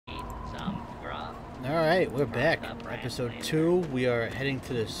Alright, we're back. Episode 2. We are heading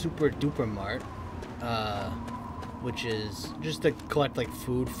to the Super Duper Mart, which is just to collect like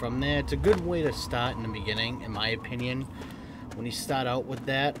food from there. It's a good way to start in the beginning, in my opinion. When you start out with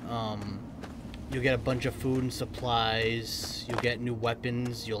that, you'll get a bunch of food and supplies, you'll get new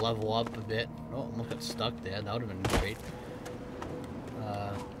weapons, you'll level up a bit. Oh, almost got stuck there. That would have been great.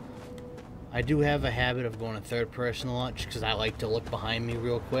 I do have a habit of going to third person a lot, just because I like to look behind me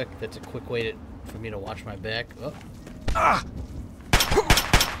real quick. That's a quick way for me to watch my back. Oh. Ah!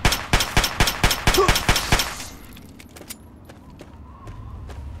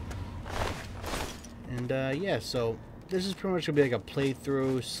 And yeah, so this is pretty much gonna be like a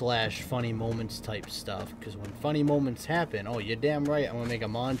playthrough slash funny moments type stuff. Because when funny moments happen, oh, you're damn right, I'm gonna make a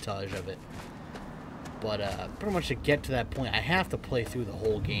montage of it. But pretty much to get to that point, I have to play through the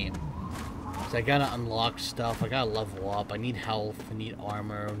whole game. So I gotta unlock stuff, I gotta level up, I need health, I need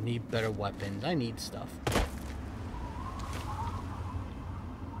armor, I need better weapons, I need stuff.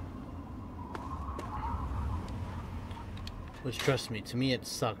 Which, trust me, to me it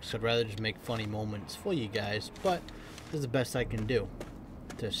sucks. I'd rather just make funny moments for you guys, but this is the best I can do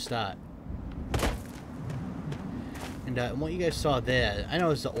to start. And what you guys saw there, I know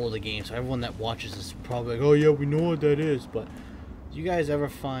it's an older game, so everyone that watches this is probably like, oh yeah, we know what that is, but do you guys ever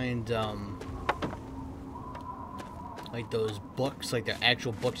find like those books, like they're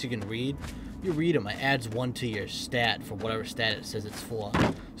actual books you can read? You read them, it adds 1 to your stat for whatever stat it says it's for.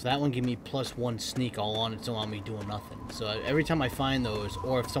 So that one gave me +1 sneak all on its own on me doing nothing. So every time I find those,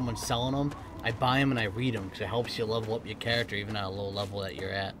 or if someone's selling them, I buy them and I read them, because it helps you level up your character even at a low level that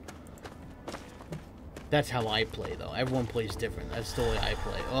you're at. That's how I play though. Everyone plays different. That's the way I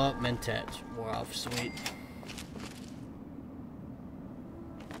play. Oh, Mentats. We're off. Sweet.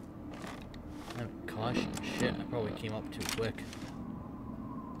 Caution. Shit, I probably came up too quick.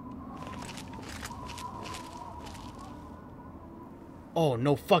 Oh,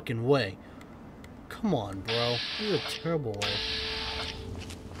 no fucking way. Come on, bro. This is a terrible way.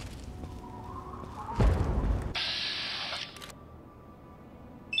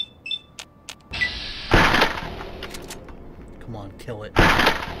 Come on, kill it.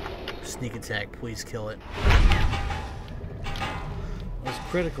 Sneak attack, please kill it. That was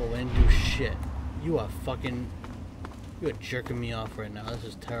critical and do shit. You are fucking... You are jerking me off right now. This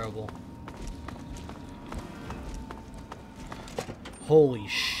is terrible. Holy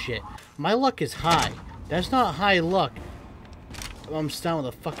shit. My luck is high. That's not high luck. I'm stunned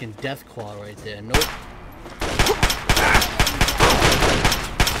with a fucking death claw right there. Nope.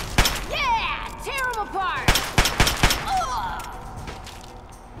 Yeah! Tear him apart!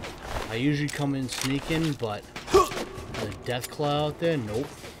 I usually come in sneaking, but the death claw out there, nope.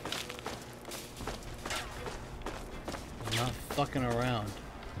 I'm not fucking around.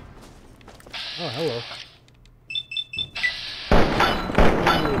 Oh, hello.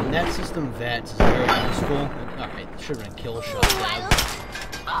 Net system VATS is very useful. Alright, should have been a kill shot. Alright,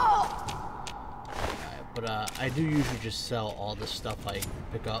 but I do usually just sell all the stuff I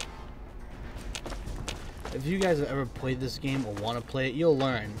pick up. If you guys have ever played this game or want to play it, you'll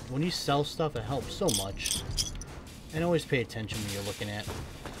learn. When you sell stuff, it helps so much. And always pay attention when you're looking at.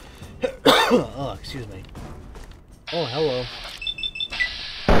 Oh, excuse me. Oh, hello.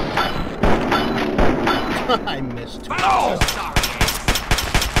 I missed. Oh, sorry.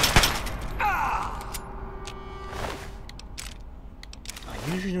 I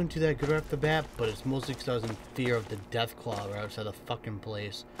usually don't do that good right off the bat, but it's mostly because I was in fear of the death claw right outside the fucking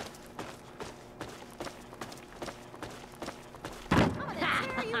place. I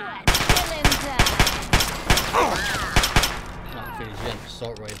figured he's getting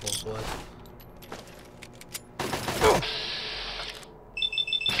assault rifles, boy.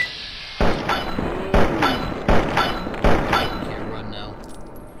 Can't run now.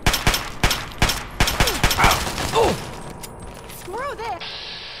 Screw this!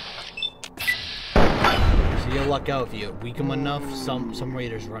 So you'll luck out if you weaken them enough, some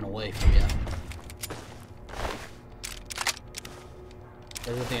raiders run away from you.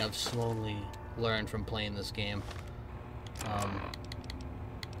 That's the thing I've slowly learned from playing this game.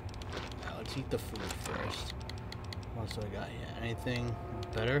 Let's eat the food first. What else do I got here? Anything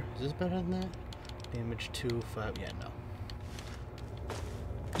better? Is this better than that? Damage 2, 5. Yeah, no.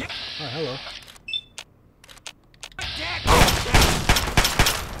 Oh, hello.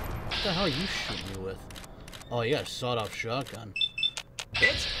 What the hell are you shooting me with? Oh, you got a sawed-off shotgun.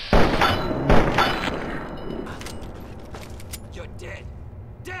 Bitch! You're dead.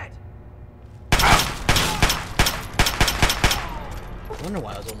 Dead! I wonder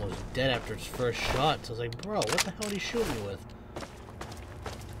why I was almost dead after his first shot. So I was like, bro, what the hell did he shoot me with?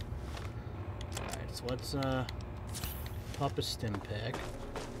 Alright, So let's pop a stim pack.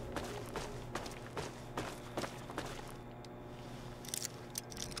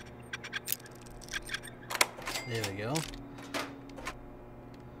 There we go.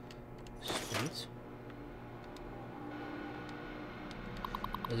 Sweet.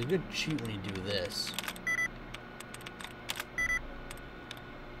 There's a good cheat when you do this.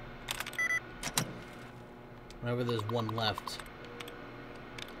 Whenever there's one left,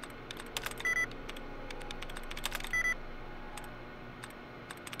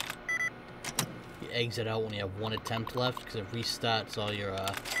 you exit out when you have one attempt left, because it restarts all your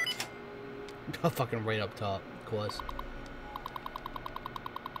fucking right up top, of course.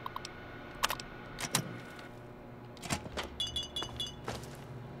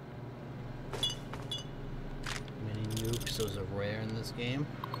 Mini nukes, those are rare in this game.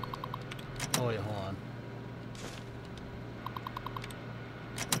 Oh wait, hold on.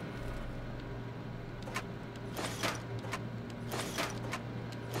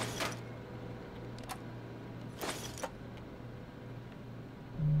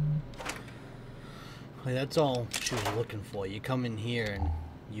 That's all she was looking for. You come in here and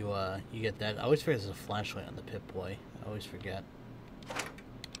you get that. I always forget there's a flashlight on the Pip-Boy. I always forget. But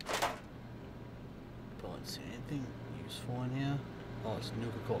let's see, anything useful in here? Oh, it's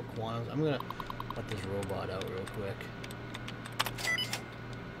Nuka-Cola Quantum. I'm gonna let this robot out real quick.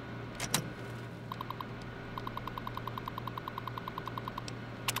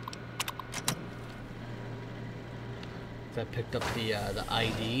 I picked up the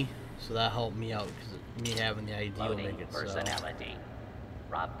ID, so that helped me out because me having the ID will make it personality.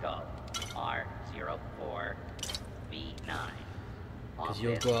 Robco R04 V9. Because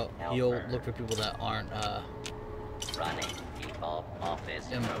he'll look for people that aren't running default office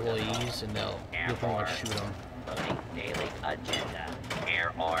employees, and you'll pretty much shoot them. Loading daily agenda.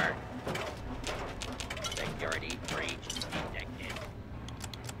 Error. Security breach detected.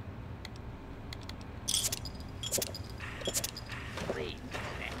 Please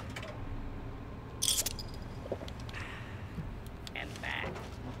stay. And back.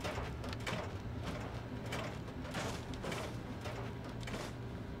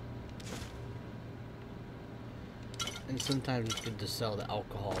 And sometimes it's good to sell the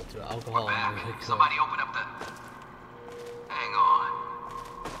alcohol too. Alcohol We're back. is really good. Somebody open up the... Hang on.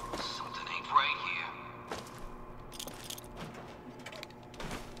 Something ain't right here.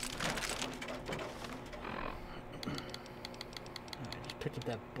 Alright, just picked up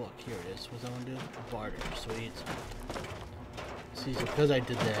that book. Here it is. What's that one do? Barter. Sweet. See, so because I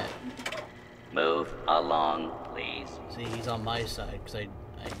did that, Move along, please. see, he's on my side because I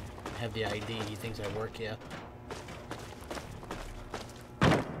have the ID. He thinks I work here.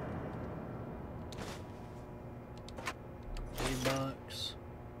 $8.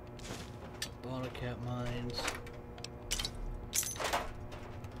 Bottle cap mines.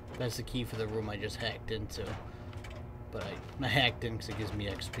 That's the key for the room I just hacked into. But I hacked in because it gives me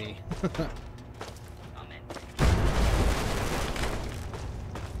XP. Come in.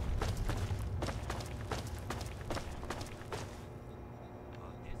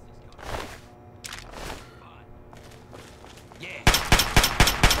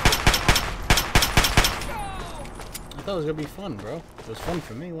 I thought it was gonna be fun, bro. It was fun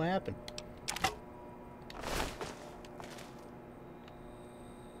for me. What happened?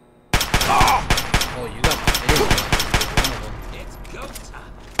 Oh, you got my favorite. One of them. It's go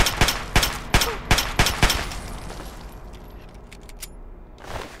time.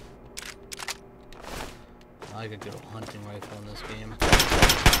 I like a good old hunting rifle in this game.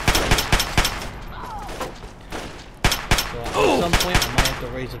 So at some point, I might have to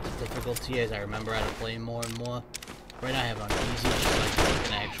raise up the difficulty as I remember how to play more and more. Right now, I have it on easy, just so I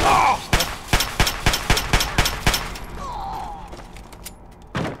can actually do stuff.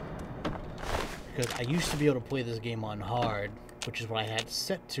 Because I used to be able to play this game on hard, which is what I had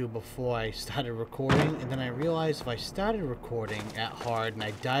set to before I started recording, and then I realized if I started recording at hard and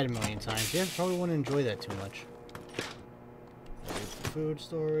I died a million times, yeah, I probably wouldn't enjoy that too much. Food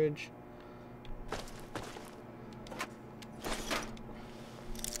storage.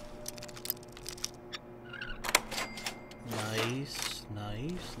 Nice,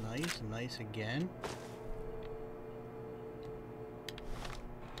 nice, nice, nice again.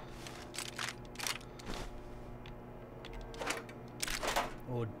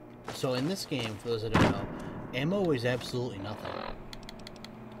 Oh, so in this game, for those that don't know, ammo is absolutely nothing.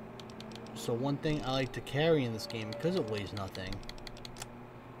 So one thing I like to carry in this game, because it weighs nothing,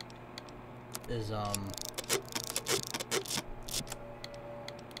 is I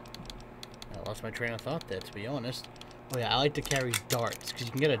lost my train of thought there, to be honest. Oh yeah, I like to carry darts, because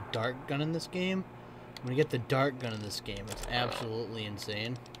you can get a dart gun in this game, When you get the dart gun in this game, it's absolutely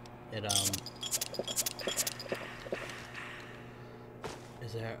insane. It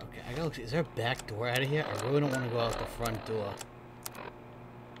is there? Okay, I gotta look. Is there a back door out of here? I really don't want to go out the front door.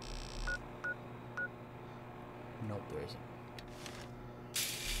 Nope, there isn't.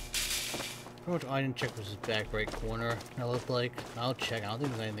 Pretty much all I didn't check was this back right corner. It looked like. I'll check. I don't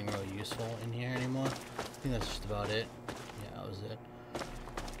think there's anything really useful in here anymore. I think that's just about it. Yeah, that was it.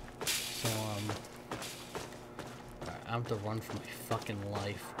 So alright, I have to run for my fucking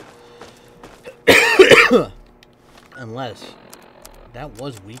life. Unless that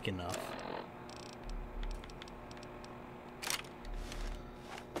was weak enough.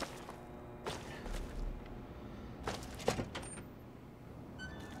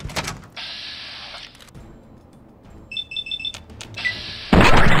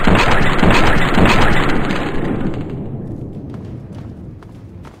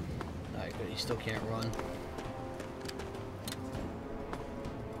 Alright, good. He still can't run.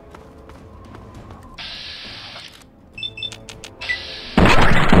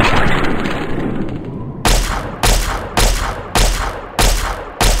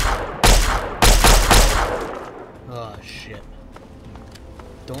 Oh shit.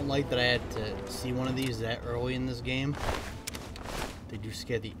 Don't like that I had to see one of these that early in this game. They do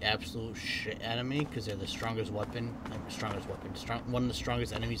scare the absolute shit out of me because they're the strongest weapon. One of the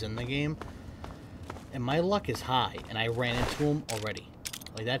strongest enemies in the game. And my luck is high, and I ran into them already.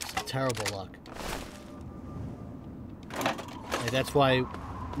 Like, that's terrible luck. Like, that's why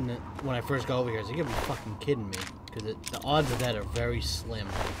when I first got over here, I was like, you gotta be fucking kidding me. Because the odds of that are very slim.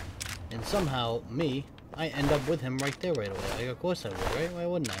 And somehow, I end up with him right there right away. Like, of course I would, right? Why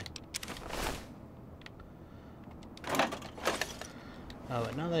wouldn't I?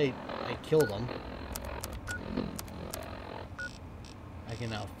 But now that I killed him, I can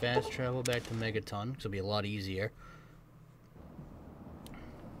now fast travel back to Megaton, which will be a lot easier.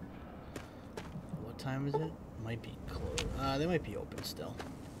 What time is it? Might be closed. They might be open still.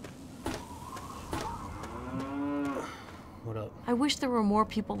 What up? I wish there were more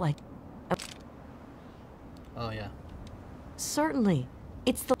people like... Oh, yeah. Certainly.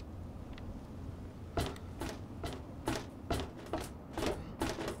 It's the...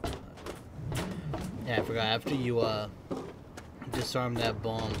 Yeah, I forgot. After you, disarm that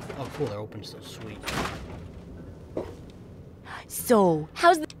bomb... Oh, cool. They're open still. Sweet. So,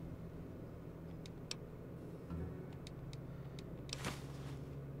 how's the...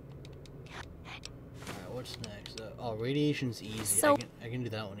 Alright, what's next? Oh, radiation's easy. So... I can do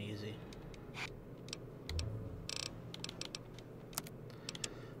that one easy.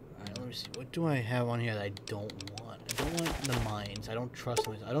 Alright, let me see. What do I have on here that I don't want? I don't want the mines. I don't trust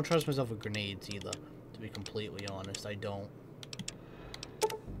myself. I don't trust myself with grenades either. To be completely honest, I don't.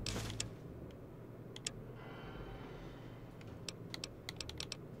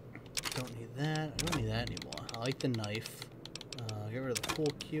 Don't need that. I don't need that anymore. I like the knife. Get rid of the full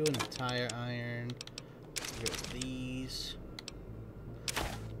Q and the tire iron. Get rid of these.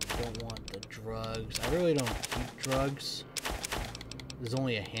 Don't want the drugs. I really don't keep drugs. There's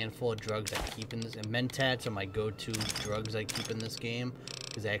only a handful of drugs I keep in this. And Mentats are my go-to drugs I keep in this game.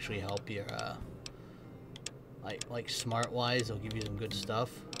 Because they actually help your, like smart-wise, they'll give you some good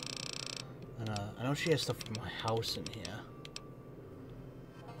stuff. And, I know she has stuff from my house in here.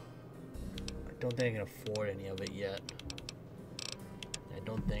 I don't think I can afford any of it yet. I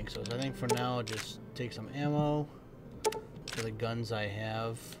don't think so. So I think for now, I'll just take some ammo for the guns I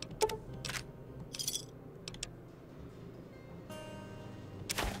have.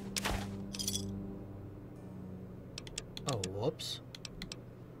 Oh, whoops.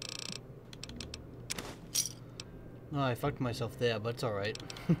 No, I fucked myself there, but it's alright.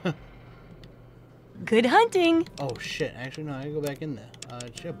 Good hunting! Oh shit, actually no, I gotta go back in there.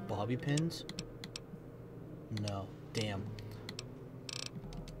 Did she have bobby pins? No, damn.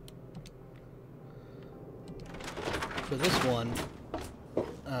 For this one,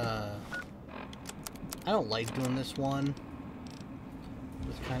 I don't like doing this one.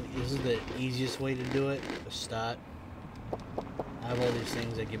 This is the easiest way to do it, to start. I have all these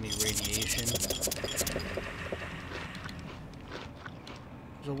things that give me radiation.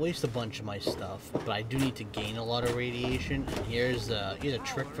 I'll waste a bunch of my stuff, but I do need to gain a lot of radiation. And here's a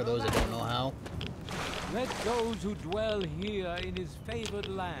trick for those that don't know how. Let those who dwell here in his favored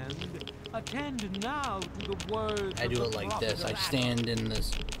land attend now to the words. I do it like this. I stand in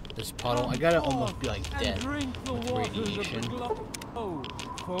this puddle. I gotta almost be like dead with radiation.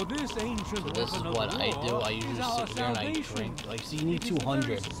 For this ancient So this is what I do. I usually sit here and I drink. Like, see, you need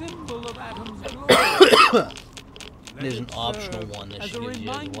 200. there's an optional one that as she a gives you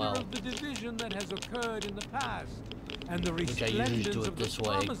as reminder well. of the division that has occurred in the past, and the Which I usually do resplendence it of the this way,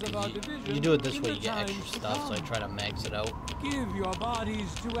 promise of our because division you do it this in way, the you get extra times to stuff, so I come. try to max it out. Give your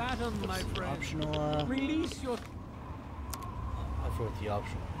bodies to Adam, my friend. Optional, Release your I forgot the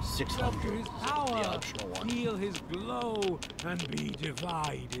optional. self to 600 his is power. the optional one. Feel his glow and be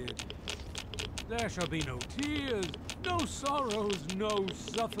divided. There shall be no tears, no sorrows, no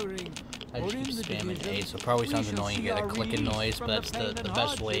suffering. I For just in keep the spamming division, A, so it probably we sounds shall annoying. You see get a our clicking release noise, from but that's pain the and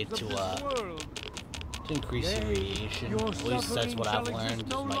best way hardships of to this world. increase the Yea, radiation. your At least that's what I've suffering shall learned. exist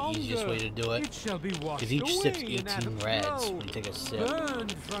no Is my easiest way to do longer. it. It shall be washed Because each sip's away in 18 Adam's rads glow, when you take a sip.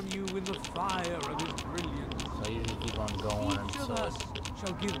 burned from you in the fire of his brilliance. So I usually keep on going Each of until... us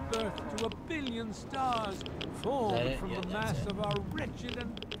shall give birth to a billion stars formed it? from Yeah, the that's mass it. of our wretched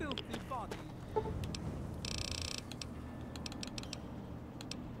and filthy bodies.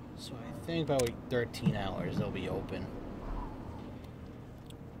 So I think by like 13 hours they'll be open.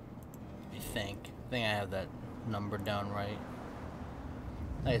 I think I have that number down right.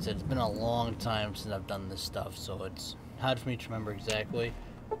 Like I said, it's been a long time since I've done this stuff, so it's hard for me to remember exactly.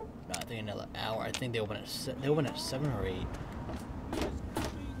 No, I think another hour. I think they open at 7 or 8. Is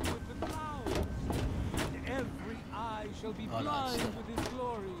coming with the clouds, and every eye shall be Oh, no, blind it's with his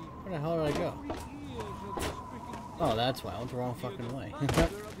glory. Where the hell did I go? Every ear shall be stricken Oh, that's why I went the wrong fucking way. thunder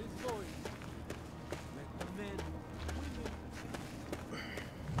of his voice. Let the men, women,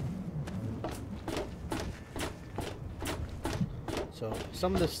 So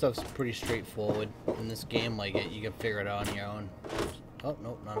some of this stuff's pretty straightforward in this game. Like you can figure it out on your own. Oh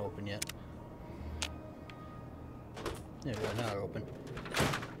nope, not open yet. There we go. Now they're open.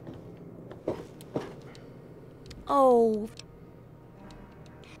 Oh.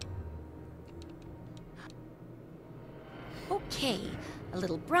 Okay, a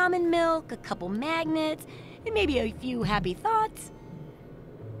little Brahmin milk, a couple magnets, and maybe a few happy thoughts.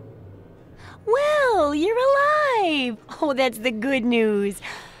 Well, you're alive! Oh, that's the good news.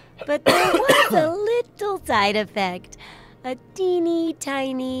 But there was a little side effect. A teeny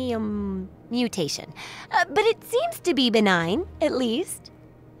tiny, mutation. But it seems to be benign, at least.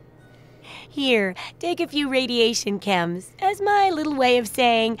 Here, take a few radiation chems as my little way of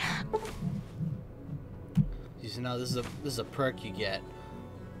saying, You see, now this is a perk you get.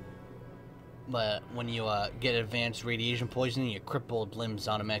 But when you get advanced radiation poisoning, your crippled limbs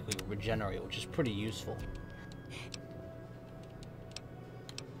automatically regenerate, which is pretty useful.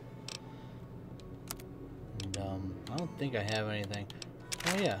 And I don't think I have anything.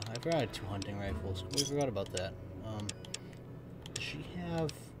 Oh yeah, I forgot I had 2 hunting rifles. We forgot about that. Does she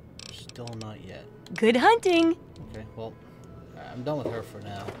have? Still not yet. good hunting. Okay, well, I'm done with her for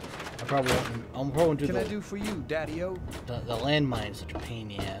now. I probably won't. I'm probably do Can the I do for you, Daddy-O? the landmine is such a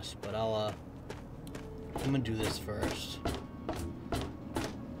pain in the ass, but I'm gonna do this first.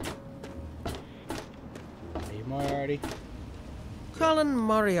 Hey, Moriarty. Colin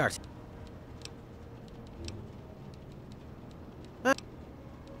Moriarty.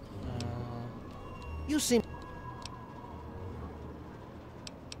 You seem...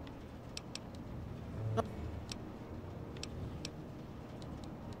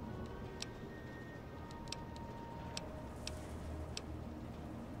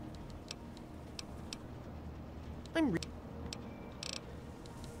 I'm...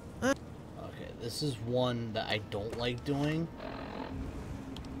 Okay, this is one that I don't like doing.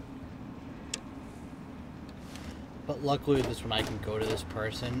 But luckily with this one I can go to this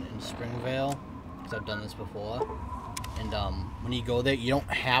person in Springvale, because I've done this before. And when you go there, you don't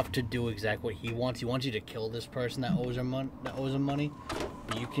have to do exactly what he wants. He wants you to kill this person that owes him money.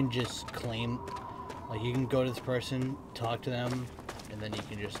 But you can just claim, like you can go to this person, talk to them, and then you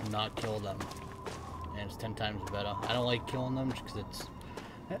can just not kill them. And it's 10 times better. I don't like killing them just because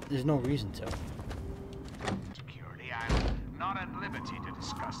there's no reason to. Security, I'm not at liberty to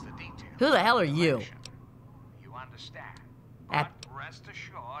discuss the details. Who the hell are of the you? election. You understand. At- But rest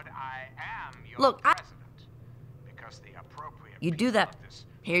assured, I am your Look, I- president. Because the appropriate You do people that. of this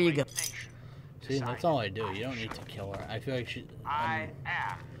Here you go. great nation See, that's decided all I do. I You don't need to should. kill her. I feel like she... I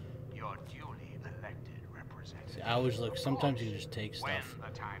am your duly elected representative. See, I always look, sometimes you can just take When stuff.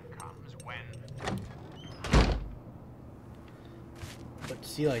 the time comes, when But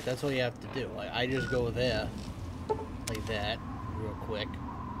see, like, that's all you have to do. Like, I just go there, like that, real quick.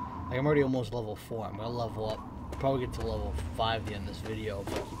 Like, I'm already almost level 4. I'm gonna level up. Probably get to level 5 at the end of this video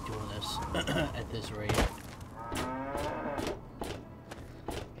if I keep doing this at this rate.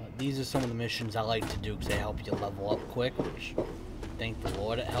 These are some of the missions I like to do because they help you level up quick, which, thank the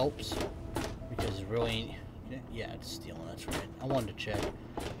Lord, it helps. Because it really ain't... Yeah, it's stealing, that's right. I wanted to check.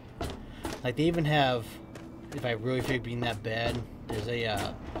 Like, they even have if I really feel being that bad, there's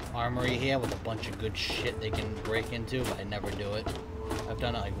a armory here with a bunch of good shit they can break into, but I never do it. I've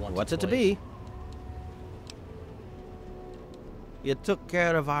done it like once. What's or it to twice. be? You took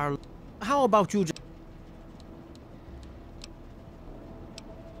care of our... How about you just...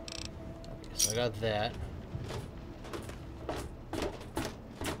 Okay, so I got that.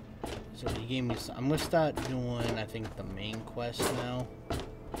 So you gave me some, I'm gonna start doing, I think, the main quest now.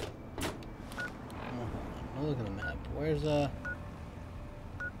 Oh, look at the map. Where's yeah,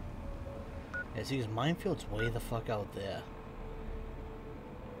 see, his minefield's way the fuck out there.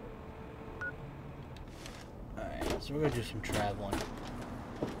 Alright, so we're gonna do some traveling.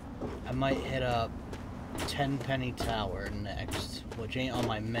 I might hit up Tenpenny Tower next, which ain't on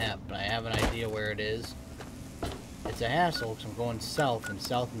my map, but I have an idea where it is. It's a hassle because I'm going south, and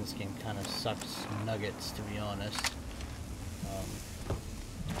south in this game kind of sucks nuggets, to be honest.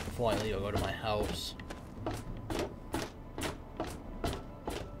 Before I leave, I'll go to my house.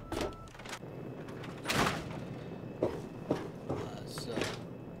 So...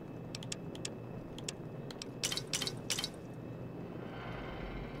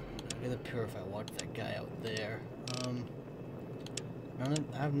 I gotta purify water that guy out there.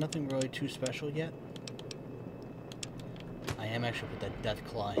 I have nothing really too special yet. I am actually put that Death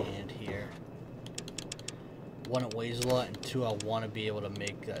Claw hand here. One, it weighs a lot, and two, I want to be able to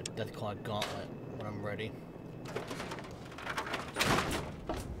make a Death Claw gauntlet when I'm ready.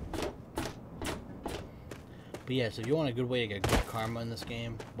 But yeah, so if you want a good way to get good karma in this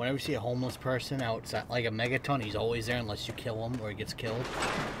game, whenever you see a homeless person outside, like a Megaton, he's always there unless you kill him or he gets killed.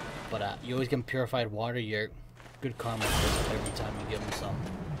 But you always get him purified water, you're good karma every time you give him some.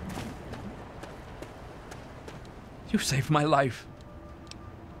 You saved my life.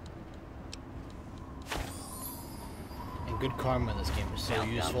 And good karma in this game is so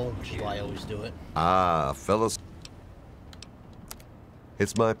useful, which is why I always do it. Ah, fellows.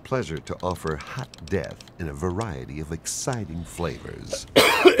 It's my pleasure to offer hot death in a variety of exciting flavors.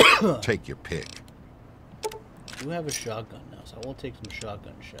 Take your pick. I do have a shotgun now, so I will take some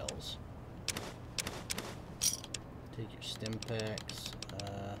shotgun shells. Take your stim packs.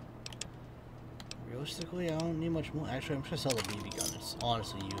 Realistically, I don't need much more. Actually, I'm just gonna sell the BB gun. It's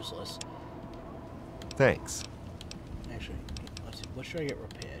honestly useless. Thanks. Actually, let's see. What should I get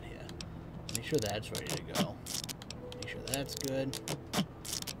repaired here? Make sure that's ready to go. Make sure that's good.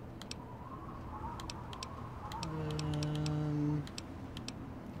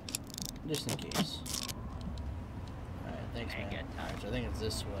 Just in case. Alright, thanks, man. Alright, so I think it's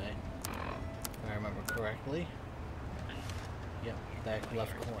this way. If I remember correctly. Yep, back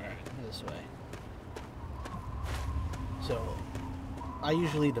left corner. This way. So, I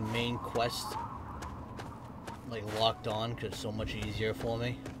usually leave the main quest like locked on because it's so much easier for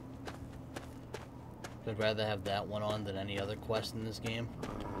me. I'd rather have that one on than any other quest in this game.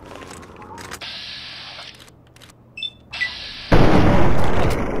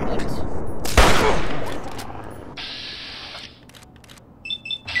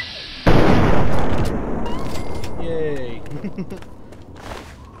 Yay!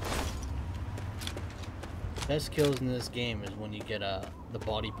 Best kills in this game is when you get the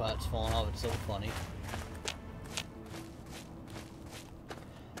body parts falling off. It's so funny.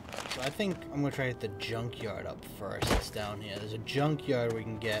 So I think I'm gonna try to hit the junkyard up first. It's down here. There's a junkyard we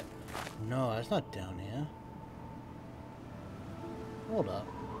can get. No, that's not down here. Hold up.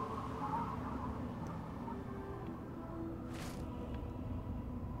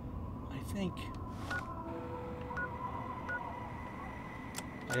 I think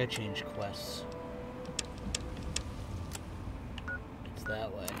I gotta change quests. It's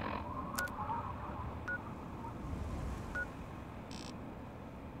that way.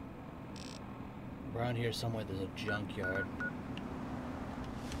 Around here somewhere there's a junkyard.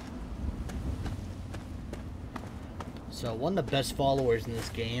 So one of the best followers in this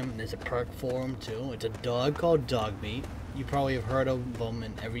game, and there's a perk for him too. It's a dog called Dogmeat. You probably have heard of him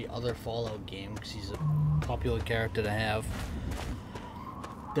in every other Fallout game because he's a popular character to have.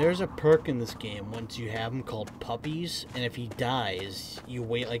 There's a perk in this game once you have him called Puppies, and if he dies, you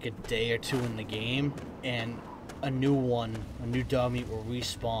wait like a day or two in the game, and a new Dogmeat will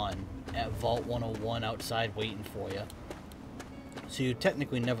respawn at Vault 101 outside waiting for you. So you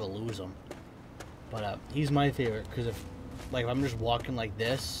technically never lose him. But he's my favorite because if I'm just walking like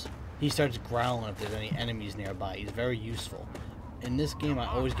this, he starts growling if there's any enemies nearby. He's very useful. In this game, I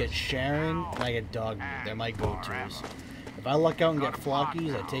always get Sharon and I get Dogmeat. They're my go-tos. If I luck out and get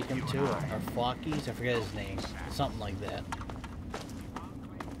Flockies, I take him too. Or Flockies, I forget his name. Something like that.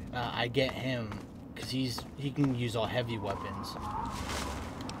 I get him because he can use all heavy weapons.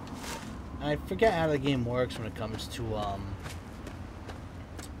 I forget how the game works when it comes to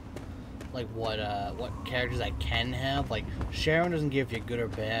like what characters I can have. Like Sharon doesn't give you good or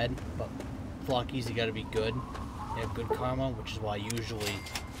bad, but Flockies you gotta be good. They have good karma, which is why I usually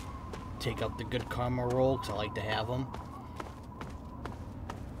take up the good karma role because I like to have them.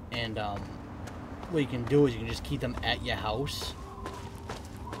 And what you can do is you can just keep them at your house.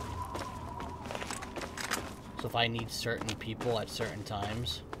 So if I need certain people at certain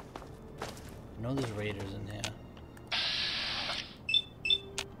times. I know there's raiders in here.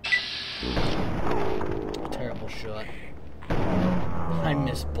 Terrible shot. I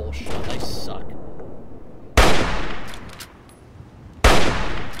miss bullshit. I suck.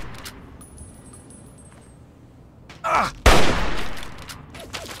 Ah!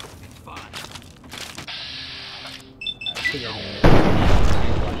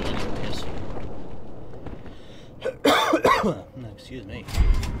 Excuse me.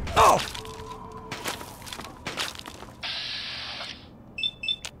 Oh!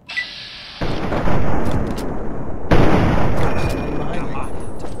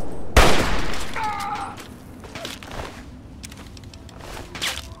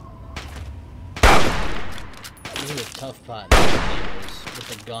 This is a tough part in this game is with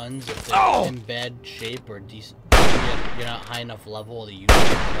the guns, if they're in bad shape or decent, you're not high enough level to use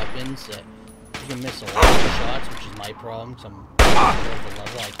weapons, that you can miss a lot of shots, which is my problem, because I'm below the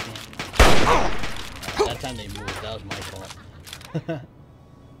level, I can't. That time they moved, that was my fault.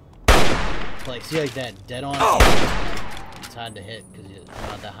 Like, see like that, dead on, it's hard to hit, because you're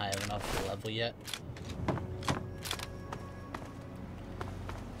not that high enough for level yet.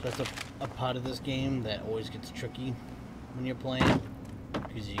 So that's a part of this game that always gets tricky when you're playing,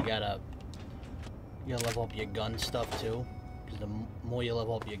 because you gotta level up your gun stuff too, because the more you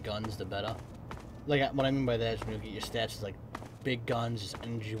level up your guns, the better. Like, what I mean by that is when you get your stats is like big guns, just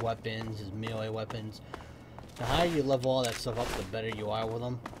energy weapons, just melee weapons. The higher you level all that stuff up, the better you are with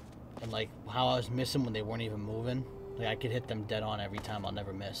them. And like how I was missing when they weren't even moving, like I could hit them dead on every time, I'll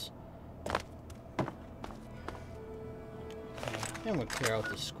never miss. I'm gonna clear out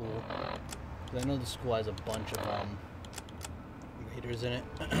the school, because I know the school has a bunch of raiders in it.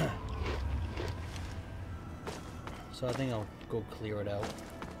 So I think I'll go clear it out.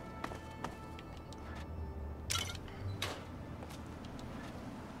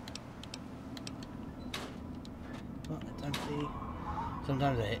 Oh, it's empty.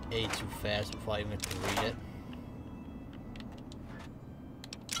 Sometimes I hit A too fast before I even get to read it.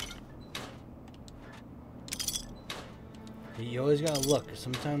 You always gotta look, 'cause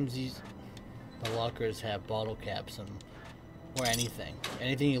sometimes the lockers have bottle caps or anything.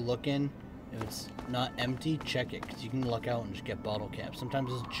 Anything you look in, if it's not empty, check it, because you can look out and just get bottle caps.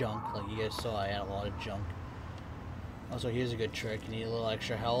 Sometimes it's junk, like you guys saw, I had a lot of junk. Also, here's a good trick, you need a little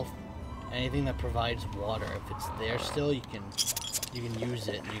extra health. Anything that provides water, if it's there still, you can use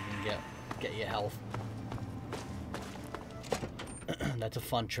it and you can get your health. That's a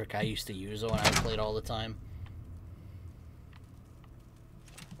fun trick I used to use when I played all the time.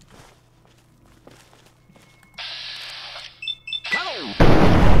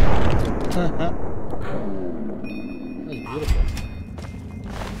 That was beautiful.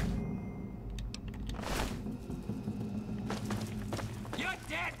 You're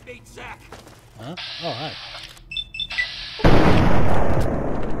dead, meat sack! Huh? Oh, hi.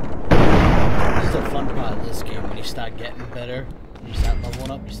 This is the fun part of this game, when you start getting better, when you start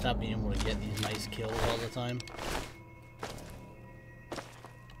leveling up, you stop being able to get these nice kills all the time.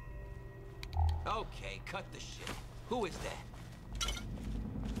 Okay, cut the shit. Who is that?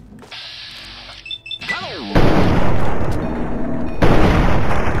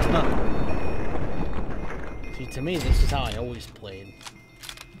 Huh. See, to me, this is how I always played.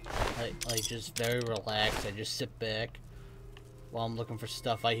 Like just very relaxed. I just sit back while I'm looking for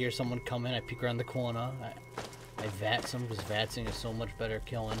stuff. I hear someone come in, I peek around the corner. I vats them, because vatsing is so much better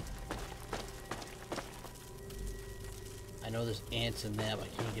killing. I know there's ants in there, but I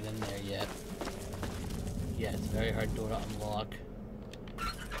can't get in there yet. Yeah, it's a very hard door to unlock.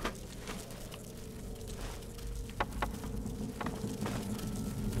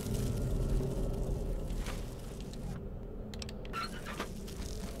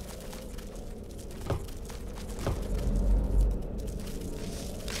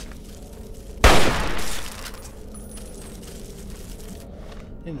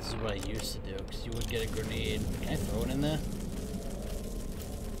 I think this is what I used to do, because you would get a grenade. Can I throw it in there?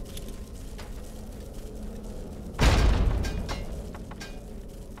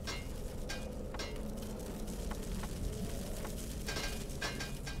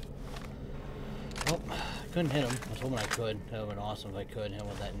 Oh, Couldn't hit him. I was hoping I could. That would have been awesome if I could hit him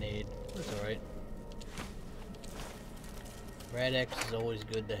with that nade. That's alright. Rad-X is always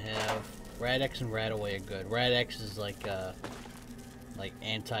good to have. Rad-X and Rad-Away are good. Rad-X is like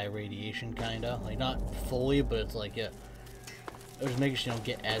anti-radiation kinda. Like not fully, but it's like it just makes sure you don't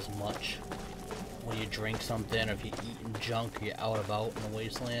get as much when you drink something or if you're eating junk or you're out about in the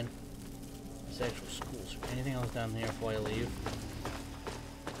wasteland. It's actual schools. Anything else down here before I leave?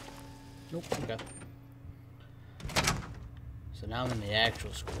 Nope, okay. So now I'm in the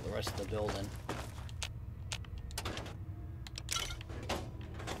actual school, the rest of the building.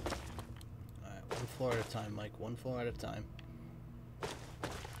 Alright, one floor at a time, Mike. One floor at a time.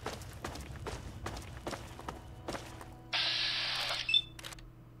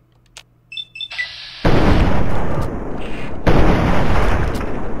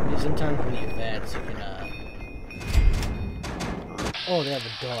 Sometimes when you advance, you can, Oh, they have a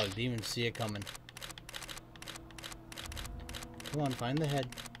dog. Didn't even see it coming. Come on, find the head.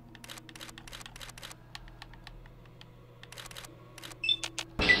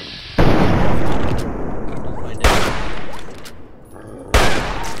 Don't find it.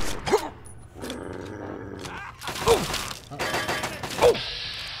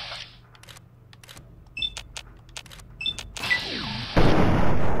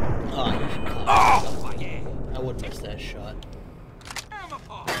 I would miss that shot.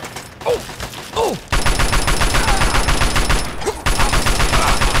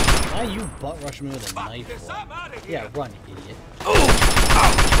 Why you butt rushing me with a knife? Yeah, run, you idiot.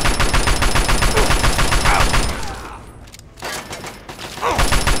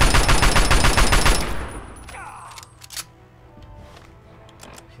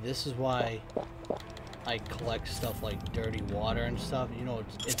 See, this is why I collect stuff like dirty water and stuff. You know,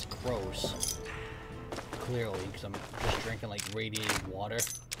 it's gross. Clearly, because I'm just drinking like radiated water.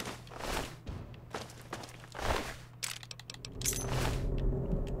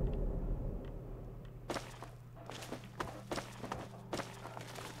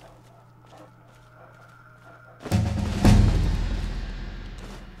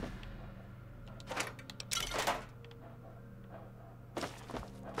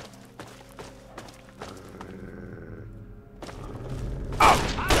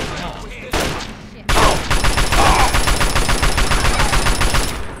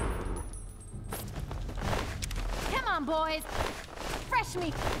 Boys, fresh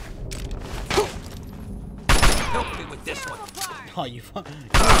meat. Help me with this one. Oh, you fucking.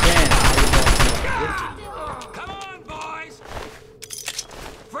 Come on, boys.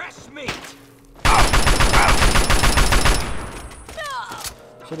 Fresh meat.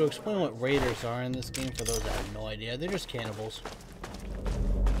 So to explain what raiders are in this game, for those that have no idea, they're just cannibals.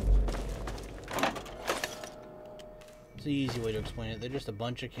 It's the easy way to explain it. They're just a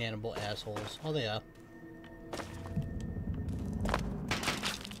bunch of cannibal assholes. Oh, they are.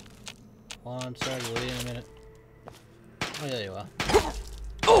 Hold on, sorry, wait in a minute. Oh, yeah, there you are.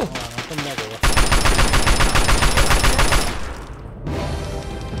 Hold on, I'm coming back over.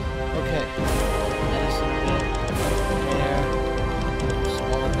 Okay. Medicine bit. There.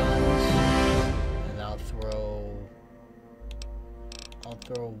 Smaller guns. And I'll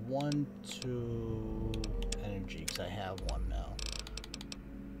throw 1, 2 energy, because I have one now.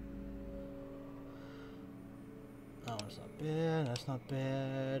 Oh, that's not bad. That's not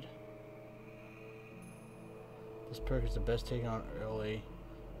bad. This perk is the best taken on early.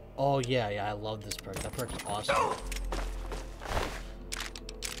 Oh yeah, I love this perk. That perk's awesome.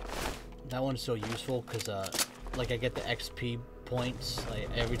 That one's so useful because like I get the XP points. Like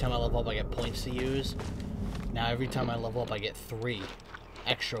every time I level up I get points to use. Now every time I level up I get 3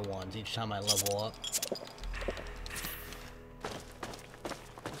 extra ones each time I level up.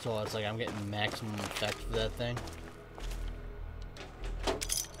 So it's like I'm getting maximum effect for that thing.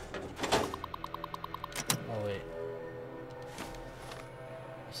 Oh wait.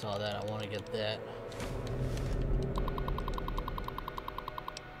 Saw that, I want to get that.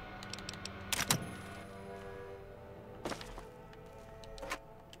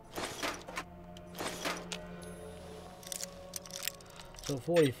 So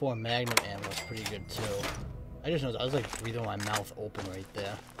 44 Magnum ammo is pretty good too. I just noticed I was like breathing with my mouth open right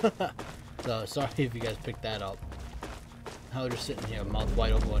there. So sorry if you guys picked that up. I was just sitting here, mouth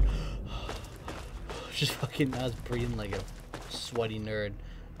wide open, going, just fucking, I was breathing like a sweaty nerd.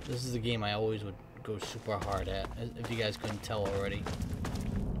 This is the game I always would go super hard at, if you guys couldn't tell already.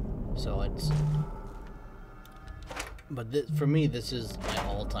 So it's... But for me, this is my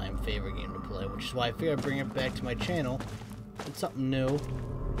all-time favorite game to play, which is why I figured I'd bring it back to my channel. It's something new.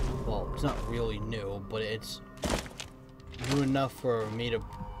 Well, it's not really new, but it's new enough for me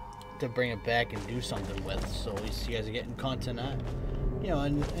to to bring it back and do something with. So at least you guys are getting content on, you know,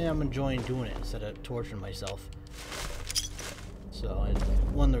 and I'm enjoying doing it instead of torturing myself. So, and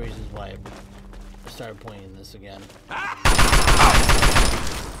one of the reasons why I started playing this again.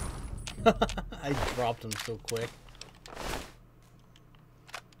 I dropped him so quick.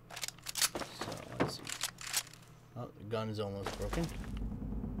 So, let's see. Oh, the gun is almost broken.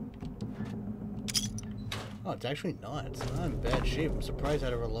 Oh, it's actually not. It's not in bad shape. I'm surprised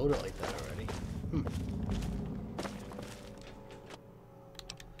I'd ever load it like that already.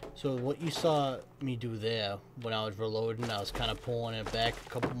 So what you saw me do there, when I was reloading, I was kind of pulling it back a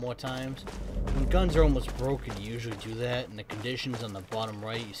couple more times. When guns are almost broken, you usually do that. And the conditions on the bottom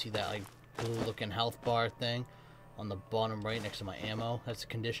right, you see that like blue looking health bar thing on the bottom right next to my ammo. That's the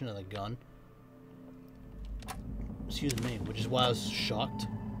condition of the gun. Excuse me, which is why I was shocked.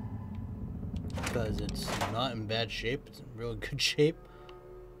 Because it's not in bad shape, it's in really good shape.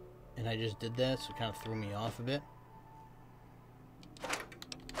 And I just did that, so it kind of threw me off a bit.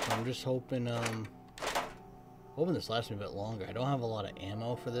 So I'm just hoping this lasts me a bit longer. I don't have a lot of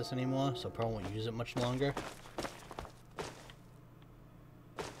ammo for this anymore, so I probably won't use it much longer.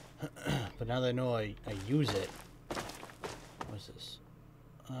 But now that I know I use it, what's this?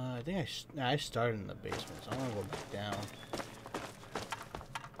 I think I started in the basement, so I want to go back down.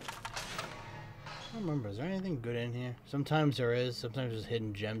 I don't remember, is there anything good in here? Sometimes there is, sometimes there's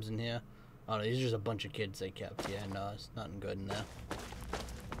hidden gems in here. Oh no, these are just a bunch of kids they kept. Yeah, no, it's nothing good in there.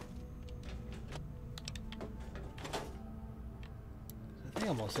 I think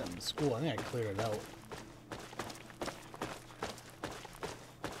I'm all set in the school. I think I cleared it out.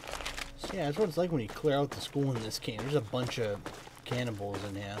 So yeah, that's what it's like when you clear out the school in this game. There's a bunch of cannibals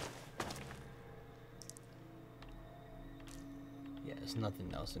in here. Yeah, there's nothing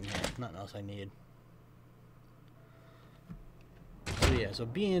else in here. Nothing else I need. So yeah, so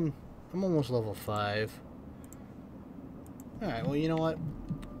I'm almost level 5. Alright, well you know what?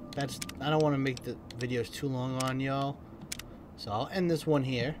 I don't want to make the videos too long on y'all. So I'll end this one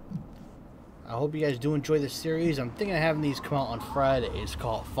here. I hope you guys do enjoy this series. I'm thinking of having these come out on Fridays,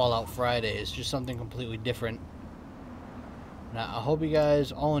 called Fallout Fridays. Just something completely different. Now, I hope you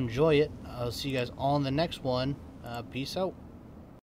guys all enjoy it. I'll see you guys all in the next one. Peace out.